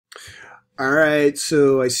All right,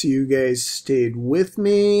 so I see you guys stayed with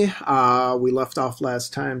me. We left off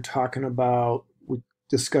last time talking about, we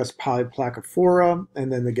discussed Polyplacophora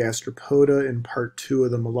and then the gastropoda in part 2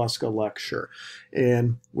 of the Mollusca lecture.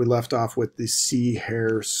 And we left off with the sea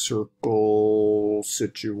hair circle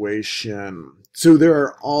situation. So there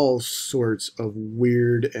are all sorts of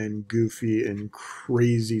weird and goofy and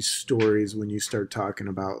crazy stories when you start talking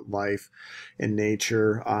about life and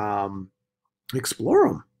nature. Explore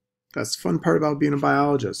them. That's the fun part about being a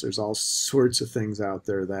biologist. There's all sorts of things out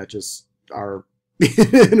there that just are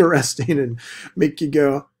interesting and make you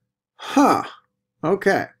go, huh,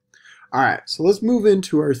 okay. All right, so let's move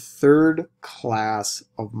into our third class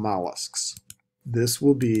of mollusks. This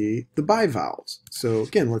will be the bivalves. So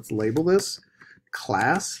again, let's label this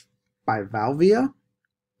class Bivalvia.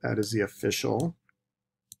 That is the official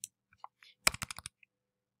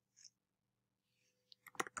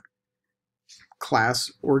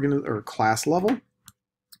class class level.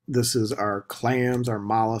 This is our clams, our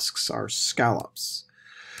mollusks, our scallops.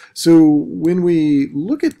 So when we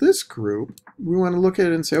look at this group, we want to look at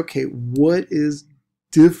it and say, okay, what is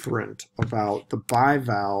different about the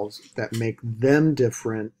bivalves that make them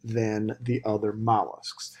different than the other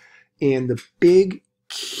mollusks? And the big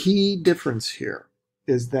key difference here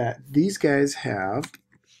is that these guys have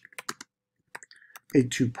a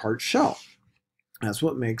two-part shell. That's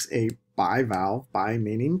what makes a bivalve, bi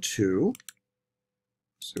meaning two.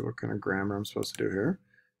 Let's see what kind of grammar I'm supposed to do here.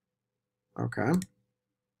 Okay.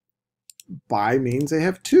 Bi means they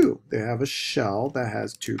have two. They have a shell that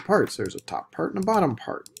has two parts. There's a top part and a bottom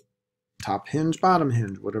part. Top hinge, bottom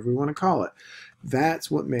hinge, whatever we want to call it.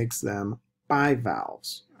 That's what makes them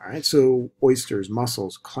bivalves. All right, so oysters,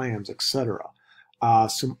 mussels, clams, etc.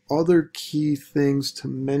 Some other key things to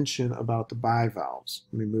mention about the bivalves.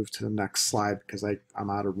 Let me move to the next slide because I'm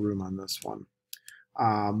out of room on this one.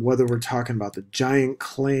 Whether we're talking about the giant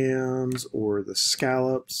clams or the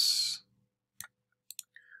scallops,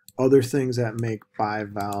 other things that make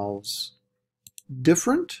bivalves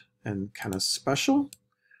different and kind of special.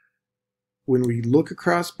 When we look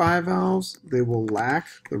across bivalves, they will lack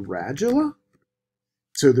the radula.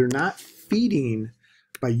 So they're not feeding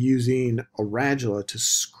by using a radula to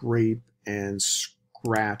scrape and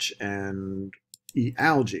scratch and eat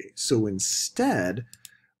algae. So instead,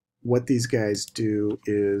 what these guys do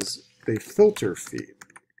is they filter feed.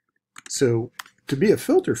 So to be a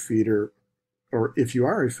filter feeder, or if you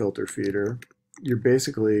are a filter feeder, you're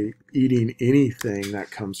basically eating anything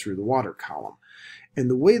that comes through the water column. And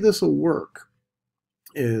the way this will work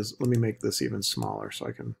is, let me make this even smaller so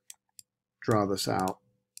I can draw this out.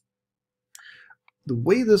 The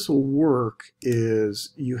way this will work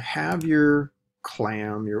is you have your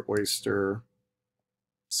clam, your oyster,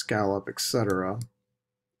 scallop, etc.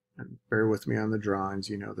 And bear with me on the drawings.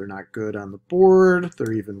 You know, they're not good on the board.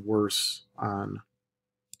 They're even worse on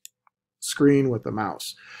screen with the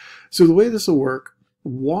mouse. So the way this will work,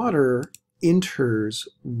 water enters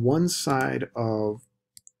one side of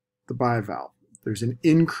the bivalve. There's an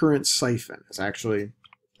in-current siphon. It's actually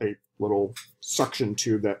a little suction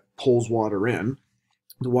tube that pulls water in.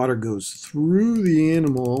 The water goes through the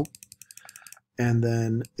animal and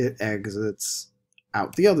then it exits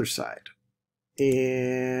out the other side.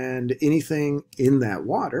 And anything in that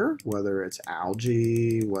water, whether it's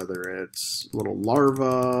algae, whether it's little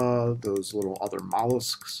larvae, those little other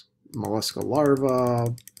mollusks, mollusca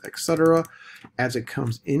larvae, etc., as it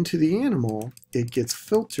comes into the animal, it gets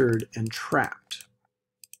filtered and trapped.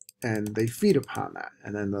 And they feed upon that.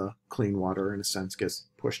 And then the clean water, in a sense, gets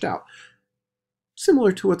pushed out.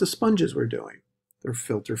 Similar to what the sponges were doing. They're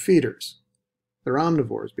filter feeders. They're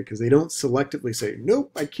omnivores because they don't selectively say,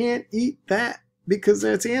 nope, I can't eat that because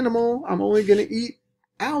that's animal. I'm only going to eat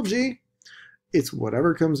algae. It's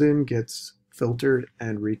whatever comes in gets filtered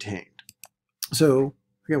and retained. So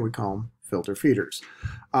again, we call them filter feeders.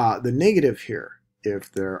 The negative here,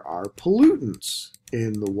 if there are pollutants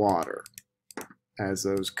in the water, as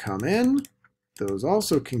those come in, those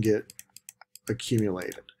also can get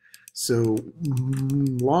accumulated. So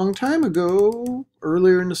long time ago,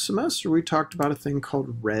 earlier in the semester, we talked about a thing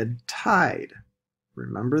called red tide.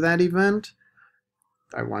 Remember that event?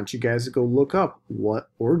 I want you guys to go look up what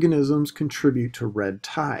organisms contribute to red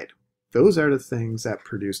tide. Those are the things that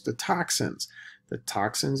produce the toxins. The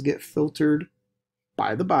toxins get filtered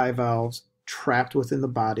by the bivalves, trapped within the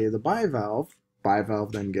body of the bivalve.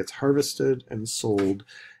 Bivalve then gets harvested and sold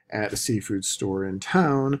at a seafood store in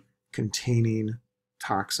town containing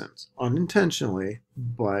toxins, unintentionally,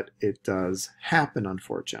 but it does happen,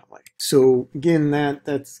 unfortunately. So again,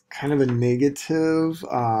 that's kind of a negative.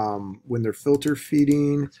 When they're filter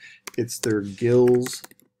feeding, it's their gills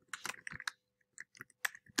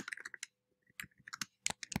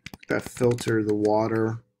that filter the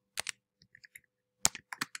water.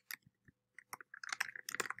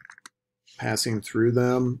 Passing through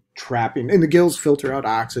them, trapping, and the gills filter out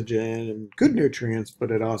oxygen and good nutrients, but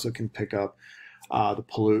it also can pick up the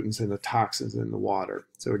pollutants and the toxins in the water.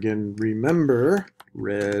 So again, remember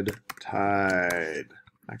red tide.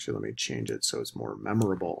 Actually, let me change it so it's more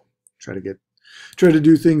memorable. Try to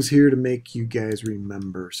do things here to make you guys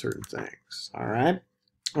remember certain things. All right.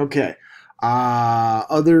 Okay.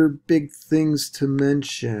 Other big things to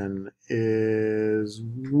mention is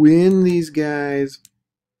when these guys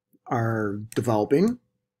are developing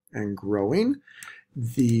and growing,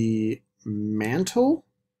 the mantle,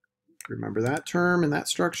 remember that term and that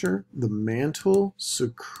structure, the mantle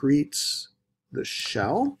secretes the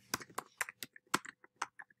shell.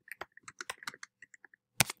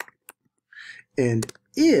 And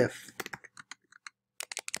if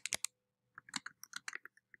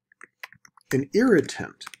an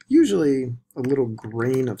irritant, usually a little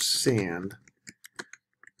grain of sand,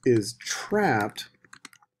 is trapped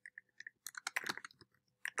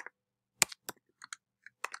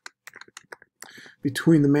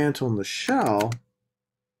between the mantle and the shell,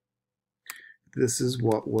 this is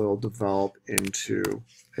what will develop into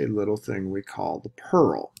a little thing we call the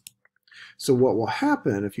pearl. So what will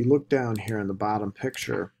happen, if you look down here in the bottom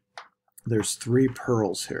picture, there's 3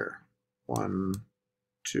 pearls here. 1,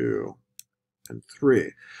 2, and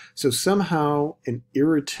 3. So somehow an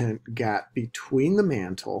irritant got between the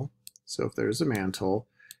mantle. So if there's a mantle,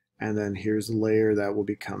 and then here's a layer that will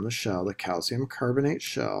become the shell, the calcium carbonate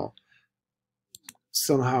shell.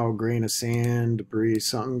 Somehow a grain of sand, debris,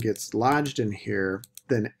 something gets lodged in here,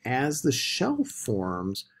 then as the shell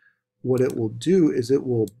forms, what it will do is it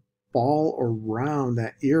will ball around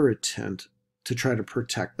that irritant to try to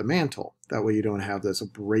protect the mantle. That way you don't have this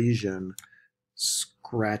abrasion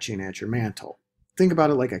scratching at your mantle. Think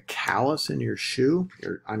about it like a callus in your shoe,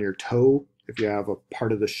 on your toe. If you have a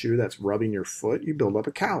part of the shoe that's rubbing your foot, you build up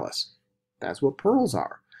a callus. That's what pearls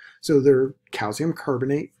are. So they're calcium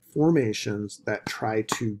carbonate formations that try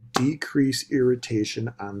to decrease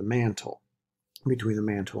irritation on the mantle, between the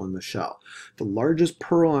mantle and the shell. The largest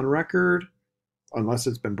pearl on record, unless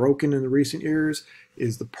it's been broken in the recent years,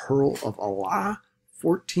 is the Pearl of Allah,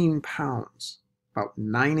 14 pounds, about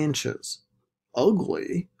 9 inches.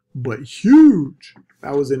 Ugly, but huge.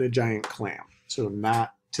 That was in a giant clam, so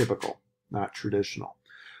not typical, not traditional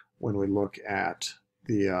when we look at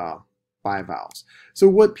the bivalves. So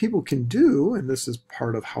what people can do, and this is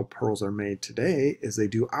part of how pearls are made today, is they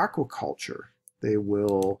do aquaculture. They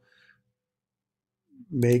will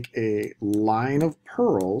make a line of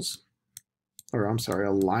pearls, or I'm sorry,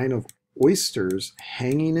 a line of oysters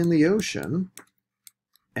hanging in the ocean,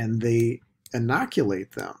 and they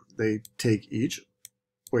inoculate them. They take each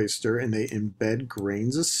oyster and they embed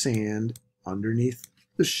grains of sand underneath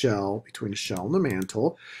the shell, between the shell and the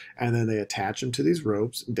mantle, and then they attach them to these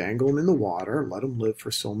ropes, dangle them in the water, let them live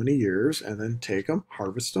for so many years, and then take them,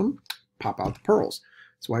 harvest them, pop out the pearls.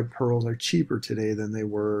 That's why pearls are cheaper today than they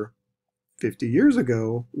were 50 years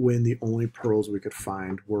ago, when the only pearls we could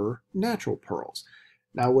find were natural pearls.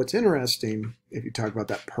 Now what's interesting, if you talk about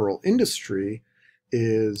that pearl industry,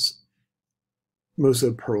 is most of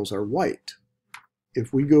the pearls are white.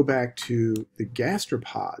 If we go back to the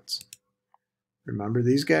gastropods, remember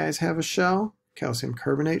these guys have a shell, calcium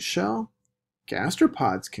carbonate shell?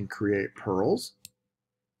 Gastropods can create pearls.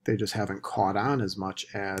 They just haven't caught on as much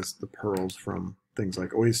as the pearls from things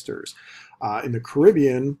like oysters. In the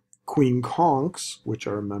Caribbean, queen conchs, which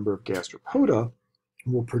are a member of gastropoda,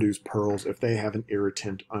 will produce pearls if they have an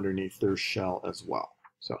irritant underneath their shell as well.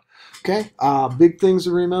 So, okay, big things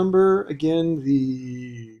to remember. Again,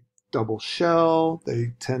 the double shell,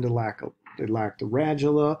 they tend to lack the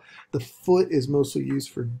radula. The foot is mostly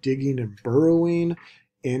used for digging and burrowing,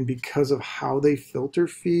 and because of how they filter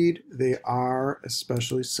feed, they are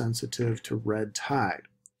especially sensitive to red tide.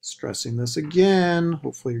 Stressing this again,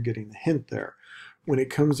 hopefully you're getting the hint there. When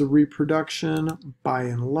it comes to reproduction, by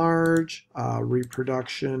and large,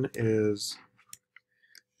 reproduction is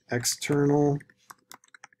external.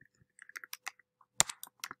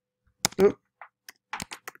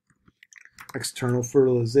 External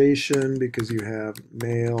fertilization, because you have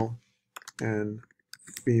male and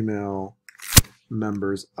female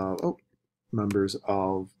members of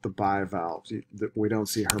the bivalves. We don't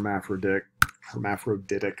see hermaphroditic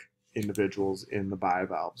individuals in the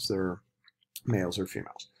bivalves. They're males or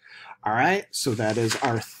females. All right, so that is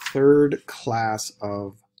our 3rd class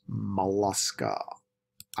of Mollusca.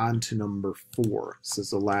 On to number 4. This is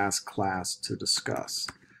the last class to discuss.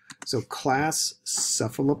 So class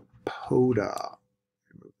Cephalopoda.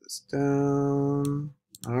 Move this down.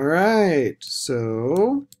 All right,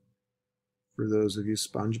 so for those of you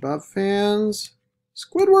SpongeBob fans,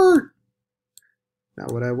 Squidward. Now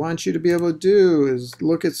what I want you to be able to do is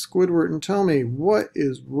look at Squidward and tell me what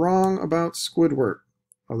is wrong about Squidward,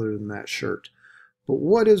 other than that shirt. But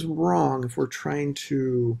what is wrong if we're trying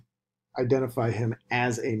to identify him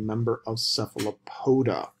as a member of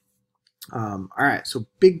Cephalopoda? All right, so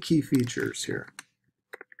big key features here.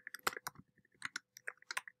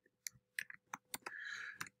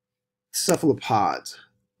 Cephalopods,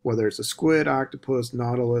 whether it's a squid, octopus,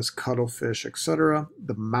 nautilus, cuttlefish, etc.,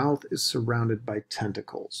 the mouth is surrounded by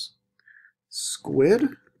tentacles. Squid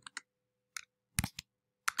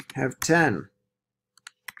have 10.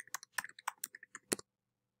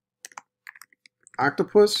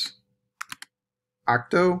 Octopus,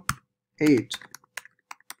 8.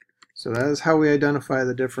 So that is how we identify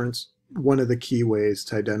the difference. One of the key ways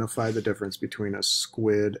to identify the difference between a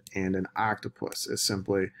squid and an octopus is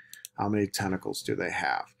simply how many tentacles do they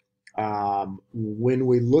have. When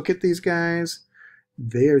we look at these guys,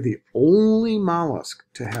 they are the only mollusk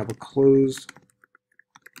to have a closed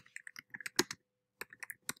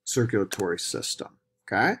circulatory system.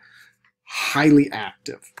 Okay, highly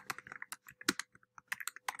active,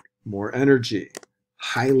 more energy,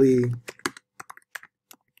 highly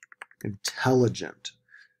intelligent.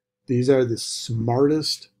 These are the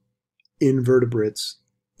smartest invertebrates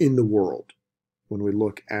in the world. When we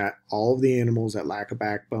look at all of the animals that lack a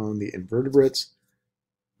backbone, the invertebrates,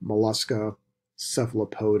 Mollusca,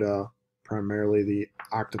 Cephalopoda, primarily the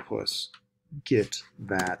octopus, get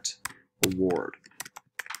that award.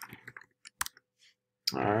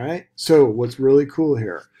 All right, so what's really cool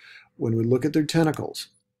here, when we look at their tentacles,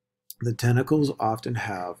 the tentacles often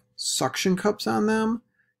have suction cups on them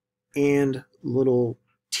and little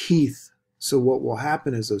teeth. So what will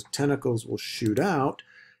happen is those tentacles will shoot out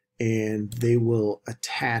and they will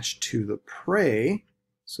attach to the prey.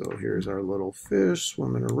 So here's our little fish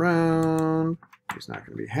swimming around. He's not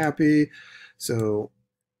going to be happy. So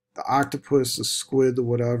the octopus, the squid, the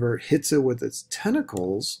whatever, hits it with its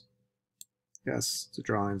tentacles. Yes, the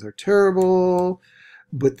drawings are terrible.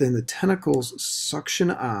 But then the tentacles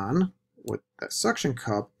suction on with that suction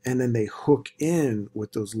cup, and then they hook in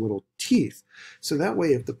with those little teeth. So that way,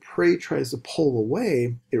 if the prey tries to pull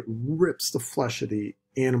away, it rips the flesh of the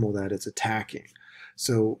animal that it's attacking.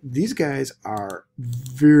 So these guys are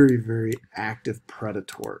very, very active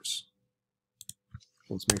predators.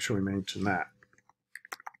 Let's make sure we mention that.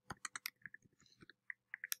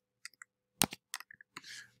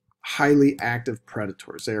 Highly active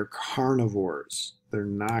predators. They are carnivores. They're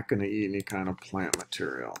not going to eat any kind of plant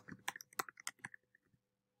material.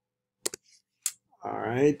 All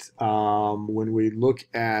right. When we look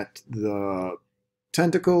at the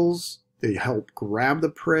tentacles, they help grab the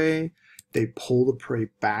prey. They pull the prey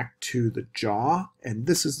back to the jaw, and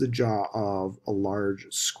this is the jaw of a large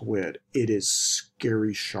squid. It is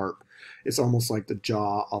scary sharp. It's almost like the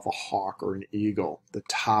jaw of a hawk or an eagle. The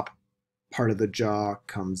top part of the jaw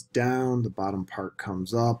comes down, the bottom part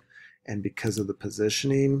comes up, and because of the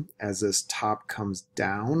positioning, as this top comes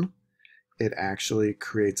down, it actually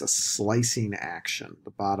creates a slicing action.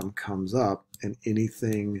 The bottom comes up, and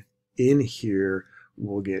anything in here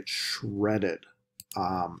will get shredded.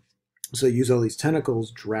 So use all these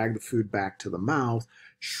tentacles, drag the food back to the mouth,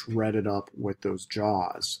 shred it up with those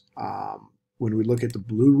jaws. When we look at the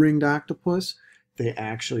blue-ringed octopus, they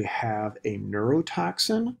actually have a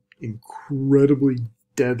neurotoxin, incredibly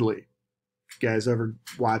deadly. If you guys ever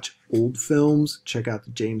watch old films, check out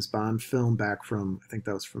the James Bond film back from, I think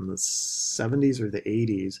that was from the 70s or the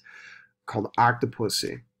 80s, called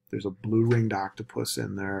Octopussy. There's a blue-ringed octopus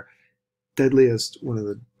in there. Deadliest, one of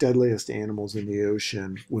the deadliest animals in the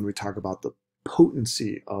ocean when we talk about the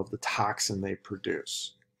potency of the toxin they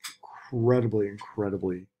produce. Incredibly,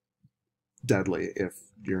 incredibly deadly if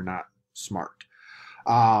you're not smart.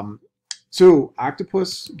 So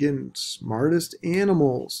octopus, again, smartest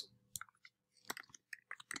animals.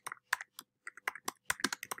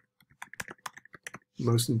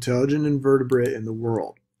 Most intelligent invertebrate in the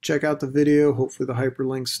world. Check out the video. Hopefully the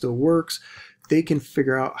hyperlink still works. They can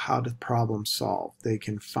figure out how to problem solve. They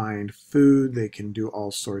can find food. They can do all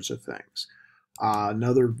sorts of things.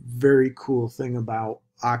 Another very cool thing about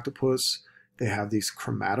octopus, they have these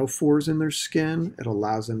chromatophores in their skin. It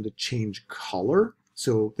allows them to change color.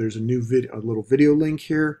 So there's a little video link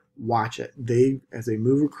here. Watch it. As they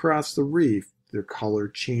move across the reef, their color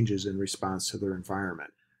changes in response to their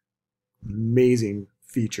environment. Amazing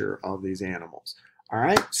feature of these animals. All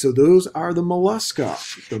right, so those are the mollusca,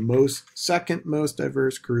 the second most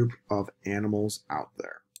diverse group of animals out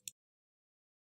there.